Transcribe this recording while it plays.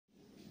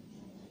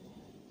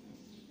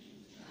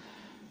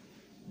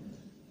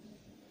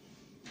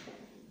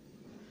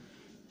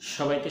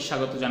সবাইকে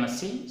স্বাগত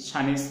জানাচ্ছি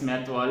সানিস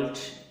ম্যাথ ওয়ার্ল্ড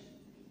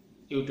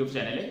ইউটিউব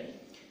চ্যানেলে।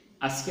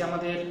 আজকে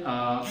আমাদের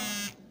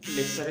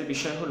লেকচারের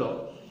বিষয় হলো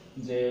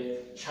যে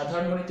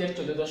সাধারণ গণিতের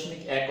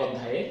 14.1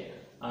 অধ্যায়ে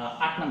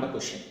 8 নম্বর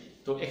কোশ্চেন।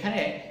 তো এখানে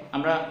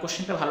আমরা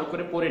কোশ্চেনটা ভালো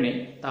করে পড়ে নেই,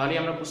 তাহলে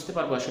আমরা বুঝতে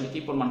পারবো আসলে কি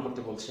প্রমাণ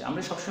করতে বলছে।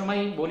 আমরা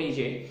সবসময় বলি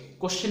যে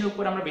কোশ্চেনের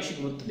উপর আমরা বেশি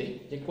গুরুত্ব দিই,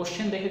 যে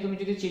কোশ্চেন দেখে তুমি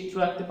যদি চিত্র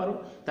আঁকতে পারো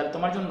তাহলে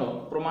তোমার জন্য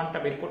প্রমাণটা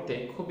বের করতে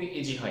খুবই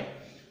ইজি হয়।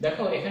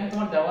 দেখো এখানে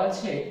তোমার দেওয়া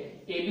আছে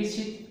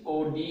এবিসি ও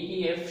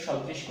ডিইএফ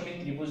সদৃশকোণী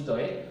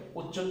ত্রিভুজদ্বয়ের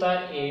উচ্চতা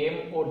এম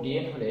ও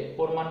ডিএন হলে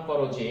প্রমাণ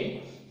করো যে।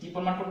 কি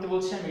প্রমাণ করতে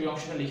বলছে আমি এই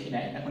অংশটা লিখি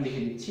নাই, এখন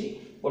লিখে দিচ্ছি।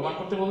 প্রমাণ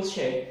করতে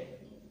বলছে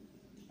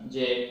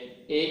যে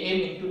am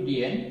into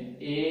DNA,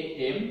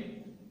 am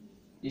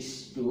is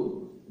two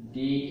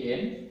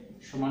DNA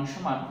সমান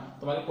সমান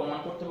তোমাকে প্রমাণ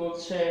করতে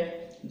বলছে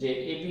যে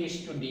ab is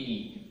two DE,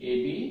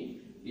 ab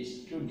is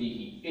two DE,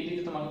 এই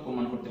দুটো তোমাকে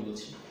প্রমাণ করতে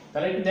বলছে।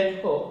 তাহলে একটু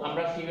দেখো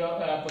আমরা কি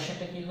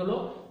কোশ্চেনটা কি হলো,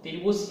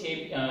 ত্রিভুজ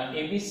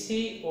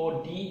এবিসি ও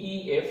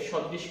ডিইএফ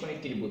সদৃশকোণী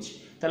ত্রিভুজ।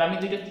 তাহলে আমি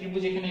দুইটা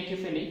ত্রিভুজ এখানে এঁকে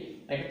ফেলি।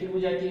 একটা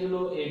ত্রিভুজ এটি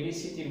হলো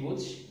এবিসি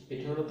ত্রিভুজ,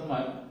 এটি হলো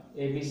তোমার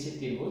এবিসি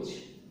ত্রিভুজ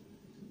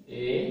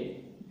এ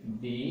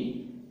বি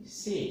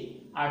সি,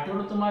 আর এটা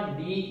হলো তোমার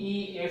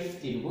ডিইএফ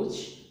ত্রিভুজ।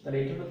 তাহলে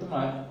এটা হলো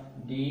তোমার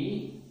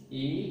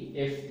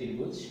ডিইএফ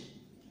ত্রিভুজ,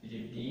 এই যে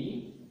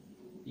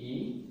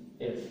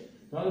ডিইএফ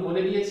তোমাকে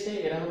বলে দিয়েছে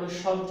এরা হলো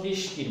সদৃশ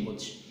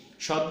ত্রিভুজ।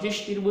 সদৃশ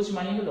ত্রিভুজ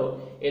মানে হলো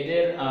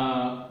এদের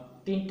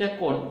তিনটা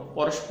কোণ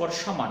পরস্পর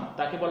সমান,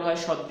 তাকে বলা হয়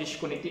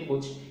সদৃশকোণী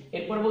ত্রিভুজ।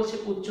 এরপর বলছে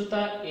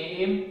উচ্চতা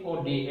am ও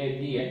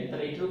dn,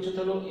 তাহলে এটির উচ্চতা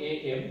হলো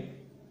am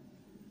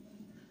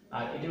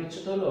আর এটির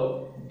উচ্চতা হলো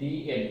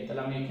dn,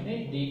 তাহলে আমি এখানে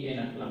dn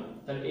আঁকলাম।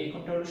 তাহলে এই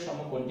কোণটা হলো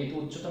সমকোণ, যেহেতু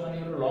উচ্চতা মানে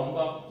হলো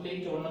লম্বা আঁকলে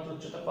যে উন্নত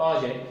উচ্চতা পাওয়া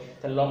যায়,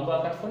 তাহলে লম্বা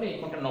আঁকার ফলে এই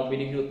কোণটা 90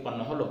 ডিগ্রি উৎপন্ন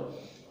হলো।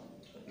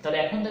 তাহলে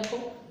এখন দেখো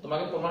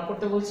তোমাকে প্রমাণ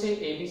করতে বলছে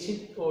এবিসি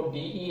ও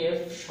ডিইএফ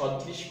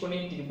সদৃশকোণী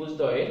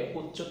ত্রিভুজদ্বয়ের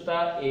উচ্চতা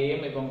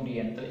am এবং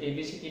dn। তাহলে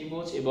এবিসি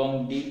ত্রিভুজ এবং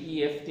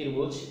ডিইএফ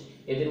ত্রিভুজ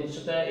এদের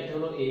উচ্চতা এটা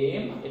হলো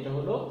am, এটা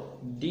হলো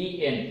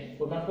dn।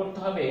 প্রমাণ করতে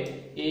হবে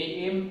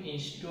am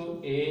is to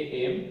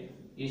am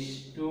is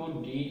to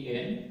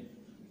dn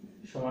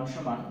সমান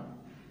সমান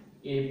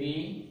ab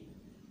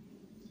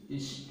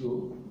is to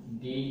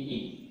de।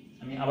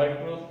 আমি আবার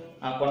একটু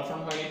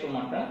কনফার্ম হয়ে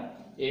প্রমাণটা,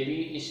 ab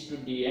is to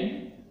dn,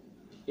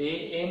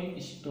 am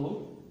is to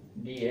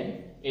dn,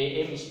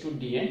 am is to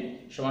dn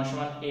সমান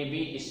সমান ab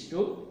is to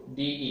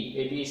de,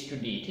 ab is to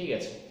de। ঠিক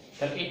আছে,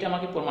 তাহলে এটা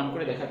আমাকে প্রমাণ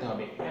করে দেখাতে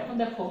হবে। এখন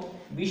দেখো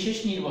বিশেষ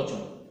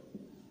নির্বাচন।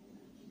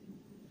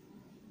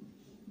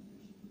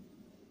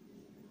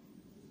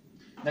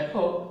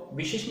 দেখো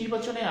বিশেষ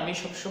নির্বাচনে আমি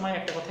সবসময়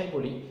একটা কথাই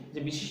বলি যে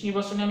বিশেষ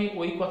নির্বাচনে আমি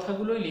ওই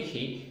কথাগুলোই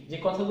লিখি যে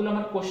কথাগুলো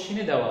আমার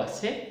কোশ্চেনে দেওয়া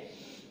আছে,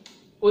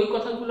 ওই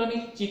কথাগুলো আমি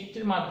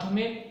চিত্রের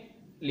মাধ্যমে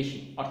লিখি।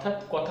 অর্থাৎ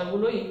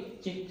কথাগুলোই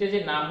চিত্রে যে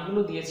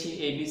নামগুলো দিয়েছি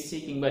এবিসি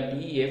কিংবা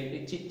ডিইএফ,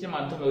 এই চিত্রের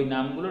মাধ্যমে ওই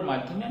নামগুলোর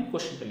মাধ্যমে আমি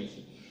কোশ্চেনটা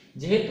লিখি।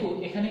 যেহেতু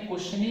এখানে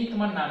কোশ্চেনেই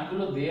তোমার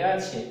নামগুলো দেয়া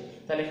আছে,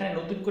 তাহলে এখানে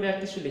নতুন করে আর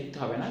কিছু লিখতে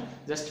হবে না,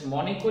 জাস্ট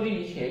মনে করি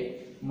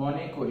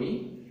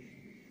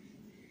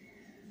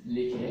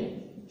লিখে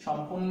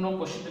সম্পূর্ণ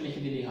কোশ্চেনটা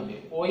লিখে দিলেই হবে।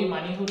 ওই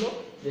মানে হলো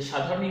যে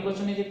সাধারণ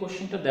নির্বাচনে যে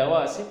কোশ্চেনটা দেওয়া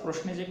আছে,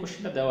 প্রশ্নে যে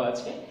কোশ্চেনটা দেওয়া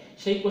আছে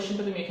সেই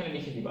কোশ্চেনটা তুমি এখানে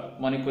লিখে দিবা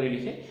মনে করে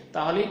লিখে,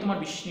 তাহলেই তোমার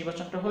বিশেষ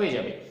নির্বাচনটা হয়ে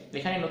যাবে।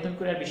 এখানে নতুন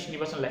করে আর বিশেষ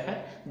নির্বাচন লেখার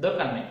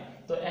দরকার নেই।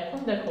 তো এখন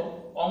দেখো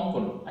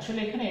অঙ্কন, আসলে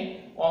এখানে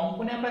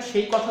অঙ্কনে আমরা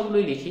সেই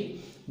কথাগুলোই লিখি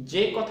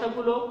যে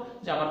কথাগুলো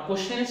যে আমার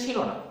কোশ্চেনে ছিল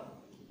না,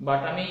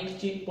 বাট আমি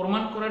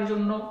প্রমাণ করার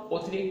জন্য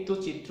অতিরিক্ত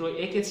চিত্র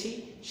এঁকেছি,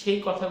 সেই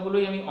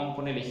কথাগুলোই আমি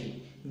অঙ্কনে লিখি।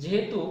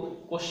 যেহেতু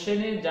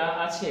কোশ্চেনে যা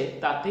আছে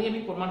তাতেই আমি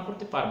প্রমাণ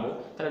করতে পারবো,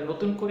 তাহলে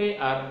নতুন করে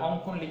আর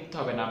অঙ্কন লিখতে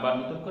হবে না বা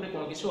নতুন করে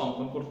কোনো কিছু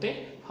অঙ্কন করতে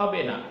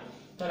হবে না।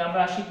 তাহলে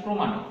আমরা আসি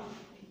প্রমাণ।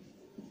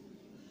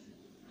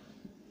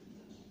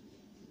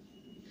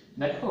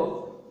 দেখো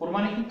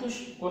প্রমাণে কিন্তু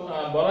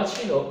বলা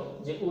ছিল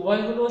যে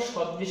উভয় হলো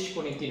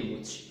সদৃশকোণী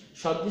ত্রিভুজ।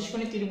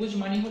 সদৃশকোণী ত্রিভুজ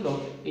মানে হলো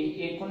এই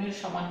এ কোণের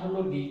সমান হলো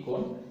বি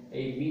কোণ,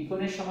 এই বি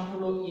কোণের সমান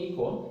হলো ই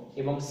কোণ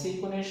এবং সি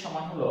কোণের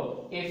সমান হলো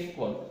এফ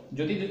কোণ।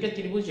 যদি দুইটা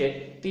ত্রিভুজের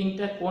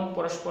তিনটা কোণ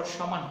পরস্পর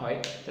সমান হয়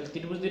তাহলে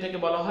ত্রিভুজ দুইটাকে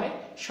বলা হয়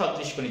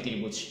সদৃশকোণী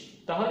ত্রিভুজ।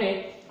 তাহলে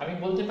আমি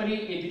বলতে পারি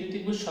এই দুটো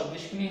ত্রিভুজ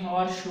সদৃশকোণী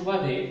হওয়ার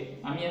সুবাদে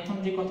আমি এখন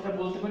যে কথাটা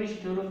বলতে পারি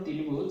সেটা হলো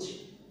ত্রিভুজ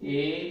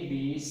এ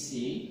বি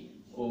সি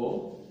ও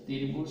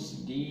ত্রিভুজ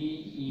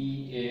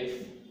ডিইএফ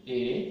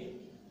এ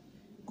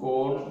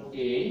কোণ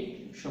এ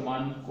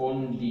সমান কোণ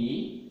ডি,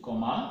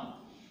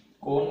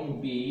 কোণ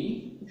বি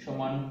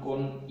সমান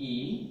কোণ ই,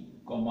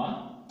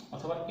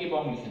 অথবা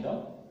এবং লিখে দাও,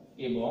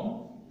 এবং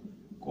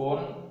কোণ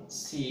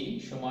সি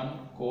সমান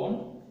কোণ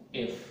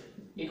এফ।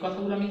 এই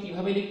কথাগুলো আমি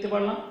কিভাবে লিখতে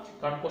পারলাম,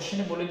 কারণ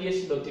কোশ্চেনে বলে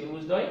দিয়েছিল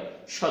ত্রিভুজদ্বয়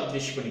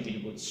সদৃশকোণী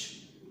ত্রিভুজ।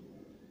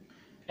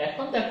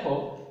 এখন দেখো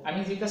আমি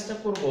যে কাজটা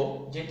করব,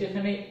 যেহেতু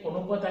এখানে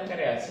অনুপাত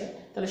আকারে আছে,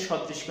 তাহলে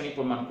সদৃশকোণী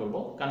প্রমাণ করব।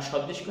 কারণ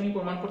সদৃশকোণী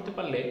প্রমাণ করতে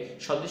পারলে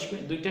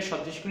দুইটা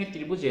সদৃশকোণী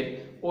ত্রিভুজের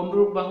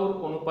অনুরূপ বাহুর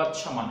অনুপাত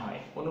সমান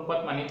হয়। অনুপাত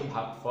মানে তো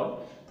ভাগফল,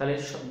 তাহলে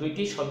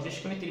দুইটি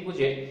সদৃশকোণী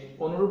ত্রিভুজের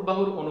অনুরূপ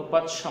বাহুর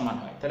অনুপাত সমান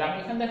হয়। তাহলে আমি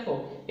এখানে দেখো,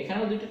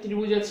 এখানেও দুইটা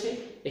ত্রিভুজ আছে,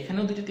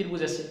 এখানেও দুইটা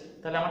ত্রিভুজ আছে,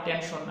 তাহলে আমার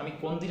টেনশন, আমি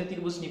কোন দুইটা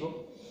ত্রিভুজ নিব।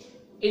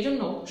 এই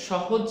জন্য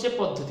সহজ যে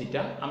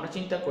পদ্ধতিটা আমরা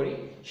চিন্তা করি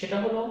সেটা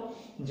হলো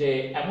যে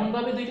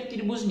এমনভাবে দুইটা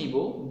ত্রিভুজ নিব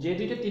যে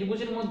দুইটা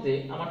ত্রিভুজের মধ্যে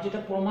আমার যেটা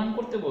প্রমাণ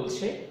করতে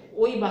বলছে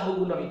ওই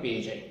বাহুগুলো আমি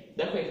পেয়ে যাই।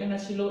 দেখো এখানে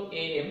ছিল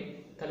AM,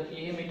 তাহলে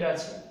AM এটা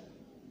আছে,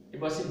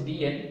 এবার আছে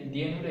DN,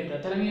 DN হলো এটা,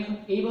 তাহলে আমি এখন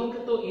এই বাহুটা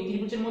তো এই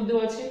ত্রিভুজের মধ্যেও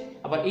আছে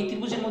আবার এই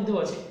ত্রিভুজের মধ্যেও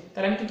আছে,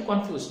 তাহলে আমি কিন্তু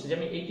কনফিউজ যে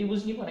আমি এই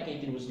ত্রিভুজ নিব নাকি এই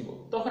ত্রিভুজ নিব।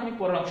 তখন আমি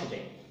পরের অংশে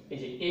যাই, এই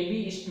যে AB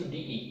is to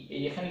DE,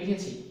 এই এখানে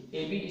লিখেছি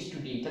AB is to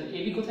DE, তাহলে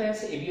AB কোথায়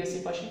আছে? AB আছে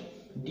পাশে,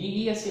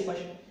 DE আছে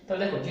পাশে।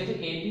 তাহলে দেখো যেহেতু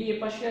AB এ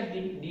পাশে আর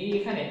DE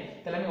এখানে,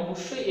 তাহলে আমি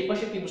অবশ্যই এই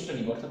পাশে ত্রিভুজটা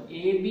নিব, অর্থাৎ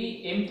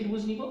ABM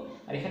ত্রিভুজ নিব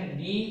আর এখানে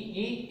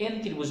DEN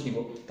ত্রিভুজ নিব।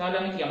 তাহলে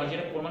আমি কি আমার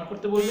যেটা প্রমাণ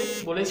করতে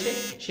বলেছে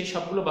সেই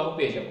সবগুলো বাহু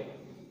পেয়ে যাব।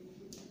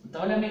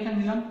 তাহলে আমি এখানে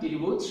নিলাম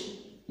ত্রিভুজ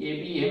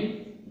ABM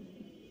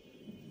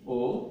ও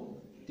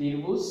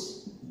ত্রিভুজ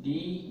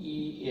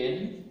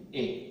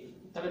DENA।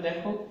 তাহলে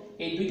দেখো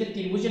এই দুইটা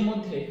ত্রিভুজের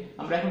মধ্যে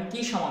আমরা এখন কি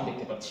সমান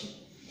দেখতে পাচ্ছি,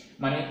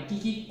 মানে কি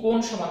কি কোণ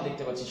সমান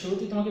দেখতে পাচ্ছি।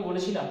 শুরুতেই তোমাকে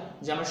বলেছিলাম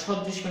যে আমরা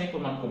সদৃশকোণী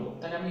প্রমাণ করব।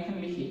 তাহলে আমি এখানে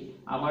লিখি,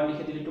 আবার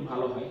লিখে দিলে একটু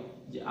ভালো হয়,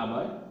 যে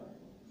আবার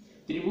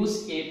ত্রিভুজ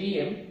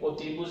ABM ও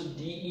ত্রিভুজ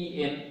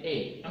DENA।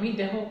 আমি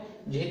দেখো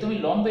যেহেতু আমি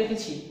লম্ব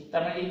এঁকেছি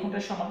তার মানে এই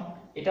কোণটা সমান,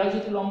 এটাও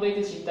যেহেতু লম্ব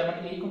এঁকেছি তার মানে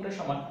এই কোণটা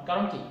সমান।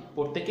 কারণ কি?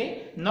 প্রত্যেকে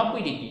 90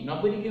 ডিগ্রি,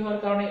 90 ডিগ্রি হওয়ার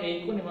কারণে এই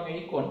কোণ এবং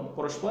এই কোণ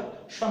পরস্পর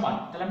সমান।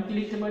 তাহলে আমি কি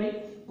লিখতে পারি?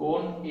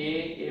 কোণ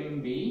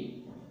AMB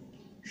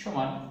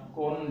সমান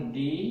কোণ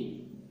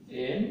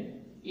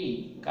DNE।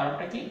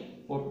 কারণটা কি?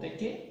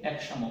 প্রত্যেকে এক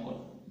সমকোণ।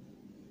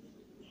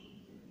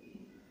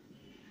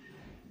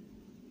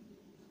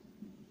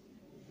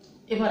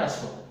 এবার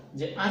আসো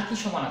যে আর কি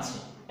সমান আছে।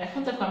 এখন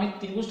দেখো আমি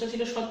ত্রিভুজটা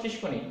ছিল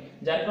সদৃশকোণী,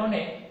 যার কারণে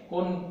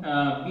কোণ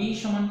B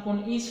সমান কোণ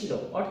E ছিল,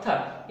 অর্থাৎ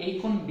এই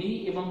কোণ B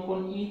এবং কোণ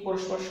E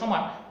পরস্পর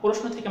সমান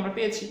প্রশ্ন থেকে আমরা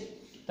পেয়েছি।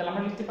 তাহলে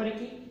আমরা লিখতে পারি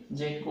কি,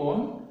 যে কোণ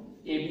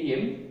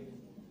ABM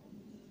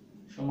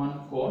সমান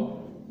কোণ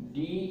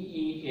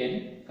DEN,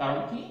 কারণ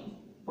কি?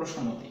 প্রশ্ন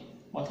মতে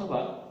অথবা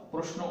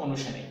প্রশ্ন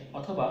অনুসারে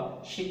অথবা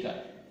স্বীকার,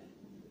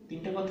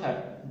 তিনটা কথার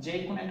যে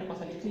কোনো একটা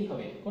কথা লিখলেই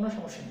হবে, কোনো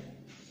সমস্যা নেই।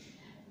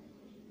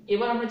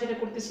 এবার আমরা যেটা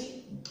করতেছি,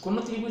 কোন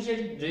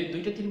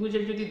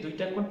ত্রিভুজের যদি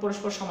দুইটা কোণ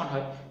পরস্পর সমান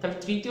হয় তাহলে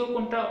তৃতীয়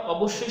কোণটা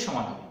অবশ্যই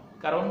সমান হবে,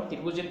 কারণ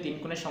ত্রিভুজের তিন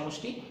কোণের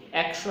সমষ্টি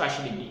 180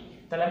 ডিগ্রি।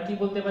 তাহলে আমি কি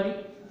বলতে পারি,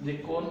 যে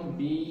কোণ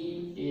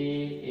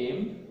BAM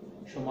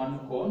সমান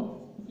কোণ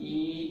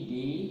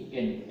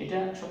EDN। এটা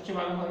সবচেয়ে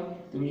ভালো হয়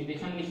তুমি যদি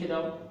এখানে লিখে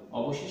দাও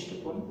অবশিষ্ট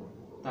কোণ,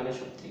 তাহলে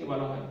সব থেকে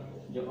ভালো হয়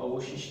যে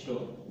অবশিষ্ট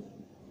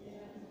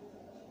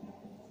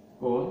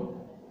কোণ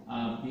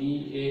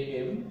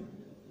BAM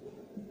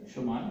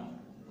সমান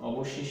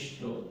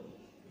অবশিষ্ট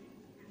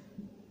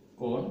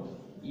কোণ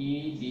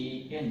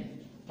EDN।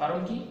 কারণ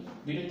কি?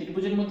 দুইটা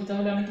ত্রিভুজের মধ্যে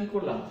তাহলে আমি কি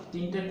করলাম,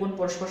 তিনটা কোণ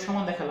পরস্পর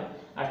সমান দেখালাম,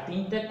 আর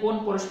তিনটা কোণ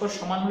পরস্পর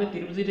সমান হলে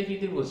ত্রিভুজটা কি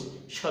ত্রিভুজ?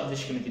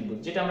 সদৃশকোণী ত্রিভুজ,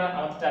 যেটা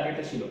আমাদের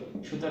টার্গেটে ছিল।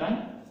 সুতরাং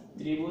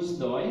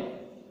ত্রিভুজদ্বয়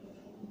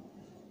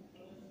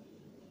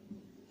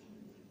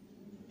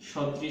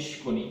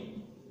সদৃশকোণী।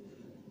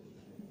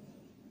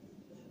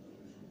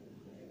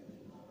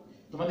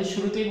 তোমাদের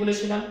শুরুতেই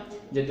বলেছিলাম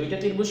যে দুইটা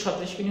ত্রিভুজ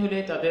সদৃশকোণী হলে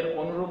তাদের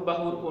অনুরূপ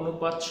বাহুর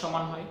অনুপাত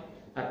সমান হয়।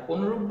 আর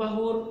অনুরূপ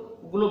বাহুর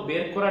গুলো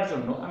বের করার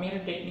জন্য আমি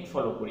একটা টেকনিক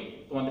ফলো করি,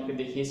 তোমাদেরকে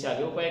দেখিয়েছি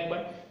আগেও কয়েকবার,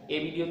 এই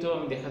ভিডিওতেও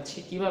আমি দেখাচ্ছি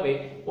কিভাবে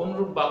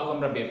অনুরূপ বাহু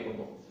আমরা বের করব।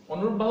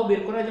 অনুরূপ বাহু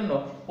বের করার জন্য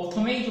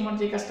প্রথমেই তোমার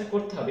যে কাজটা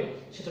করতে হবে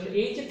সেটা হলো,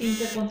 এই যে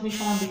তিনটা কোণ তুমি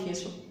সমান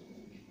দেখিয়েছো,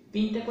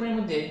 তিনটা কোণের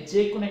মধ্যে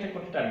যে কোনো একটা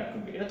কোণকে টার্গেট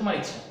করবে, এটা তোমার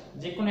ইচ্ছা,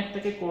 যে কোনো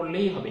একটাকে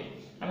করলেই হবে।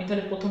 আমি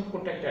তাহলে প্রথম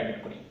কোণটাকে টার্গেট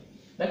করি।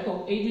 দেখো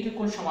এই দুটো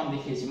কোণ সমান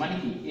দেখিয়েছি, মানে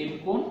কি? M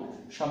কোণ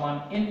সমান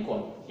N কোণ।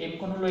 M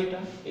কোণ হলো এটা,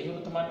 এই হলো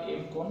তোমার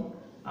M কোণ,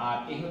 আর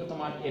এই হলো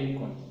তোমার N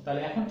কোণ।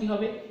 তাহলে এখন কি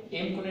হবে,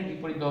 M কোণের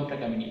বিপরীত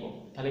বাহুটাকে আমি নিব।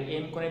 তাহলে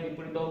M কোণের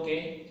বিপরীত বাহুকে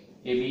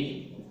AB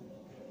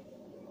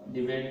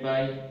ডিভাইড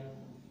বাই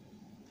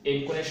M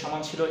কোণের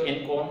সমান ছিল N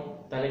কোণ,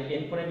 তাহলে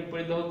N কোণের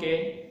বিপরীত বাহুকে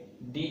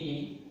DE,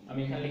 আমি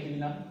এখানে লিখে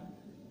দিলাম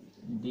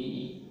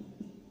DE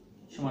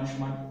সমান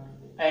সমান।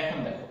 এখন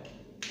দেখো,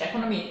 এখন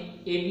আমি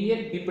AB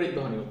এর বিপরীত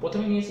বাহু নেব।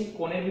 প্রথমে নিয়েছি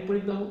কোণের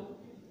বিপরীত বাহু,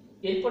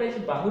 এরপরে যে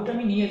বাহুটা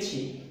আমি নিয়েছি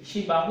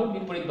সেই বাহুর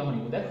বিপরীত বাহু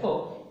নিব। দেখো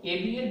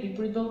AB এর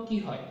বিপরীত বাহু কি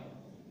হয়?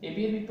 AB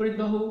এর বিপরীত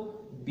বাহু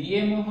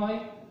BM ও হয়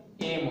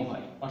AM ও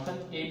হয়, অর্থাৎ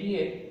AB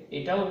এর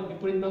এটাও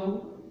বিপরীত বাহু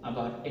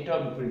আবার এটাও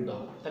বিপরীত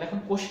বাহু। তাহলে এখন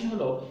কোশ্চেন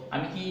হলো,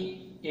 আমি কি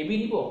AB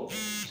নিব,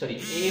 সরি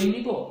AM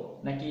নিব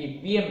নাকি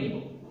BM নিব?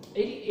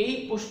 এই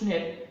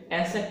প্রশ্নের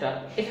অ্যানসারটা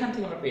এখান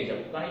থেকে আমরা পেয়ে যাব,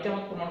 কারণ এটা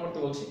আমাকে প্রমাণ করতে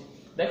বলছে।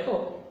 দেখো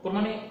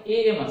প্রমাণে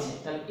AM আছে,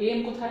 তাহলে AM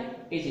কোথায়?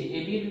 এই যে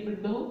AB এর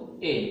বিপরীত বাহু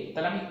AM,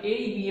 তাহলে আমি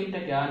এই BM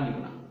টাকে আর নিব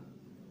না।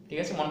 ঠিক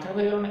আছে, মন খারাপ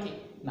হয়ে গেল নাকি?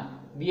 না,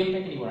 BM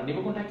টাকে নিব না, নিব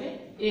কোনটাকে?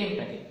 AM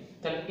টাকে।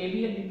 তাহলে AB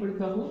এর বিপরীত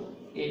বাহু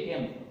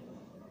AM।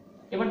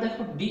 এবার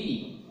দেখো DE,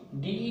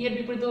 ডিই এর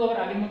বিপরীত আবার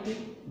আগের মতোই,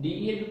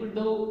 ডিই এর বিপরীত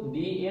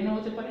ডিএন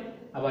হতে পারে,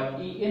 আবার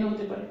ইএন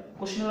হতে পারে।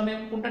 কোশ্চেন আমি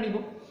কোনটা নিব?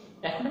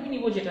 এখন আমি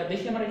নিব যেটা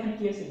দেখি আমার এখানে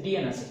কি আছে,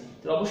 ডিএন আছে,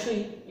 তো অবশ্যই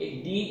এই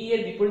ডিই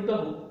এর বিপরীত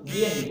বাহু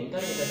ডিএন নিব,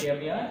 তাহলে এটাকে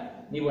আমি আর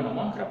নিব না,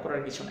 মন খারাপ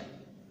করার কিছু নাই।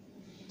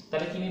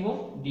 তাহলে কি নিব?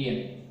 ডিএন।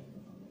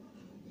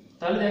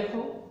 তাহলে দেখো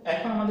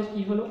এখন আমাদের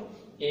কি হলো,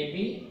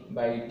 এবি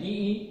বাই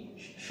ডিই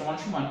সমান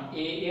সমান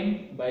এএম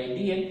বাই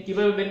ডিএন।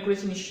 কিভাবে বের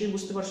করেছি নিশ্চয়ই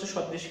বুঝতে পারছো,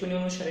 সদৃশকোণী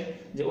অনুসারে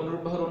যে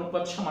অনুরূপ বাহুর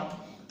অনুপাত সমান।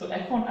 তো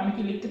এখন আমি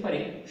কি লিখতে পারি,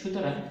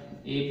 সুতরাং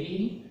এবি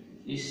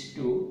ইজ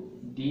টু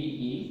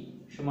ডিই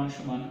সমান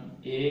সমান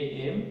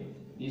এএম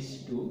ইজ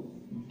টু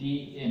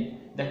ডিএন।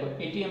 দেখো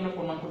এটি আমরা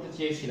প্রমাণ করতে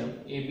চেয়েছিলাম,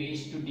 AB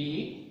is two DE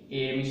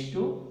am is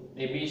two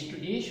AB is two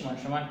DE সমান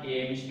সমান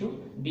এএম ইজ টু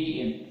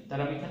ডিএন।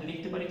 তাহলে আমি এখানে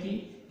লিখতে পারি কি,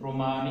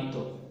 প্রমাণিত।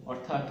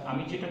 অর্থাৎ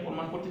আমি যেটা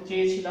প্রমাণ করতে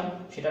চেয়েছিলাম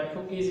সেটা আমি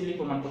খুব ইজিলি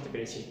প্রমাণ করতে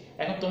পেরেছি।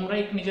 এখন তোমরা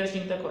একটু নিজেরা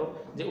চিন্তা করো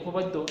যে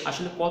উপপাদ্য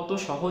আসলে কত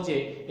সহজে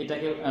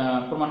এটাকে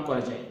প্রমাণ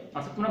করা যায়।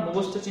 অর্থাৎ তোমরা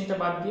মুখস্থ চিন্তা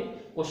বাদ দিয়ে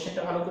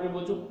কোশ্চেনটা ভালো করে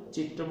বোঝো,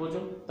 চিত্র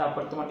বোঝো,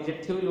 তারপর তোমার নিজের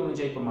থিওরি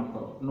অনুযায়ী প্রমাণ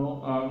করো।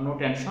 নো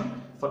টেনশন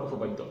ফর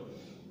উপপাদ্য।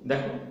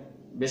 দেখো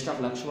বেস্ট অফ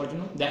লাক সবার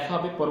জন্য। দেখা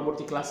হবে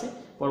পরবর্তী ক্লাসে।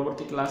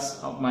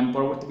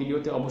 পরবর্তী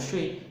ভিডিওতে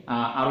অবশ্যই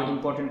আরো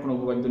ইম্পর্টেন্ট কোনো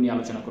উপপাদ্য নিয়ে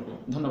আলোচনা করবো।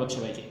 ধন্যবাদ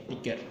সবাইকে,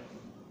 টেক কেয়ার।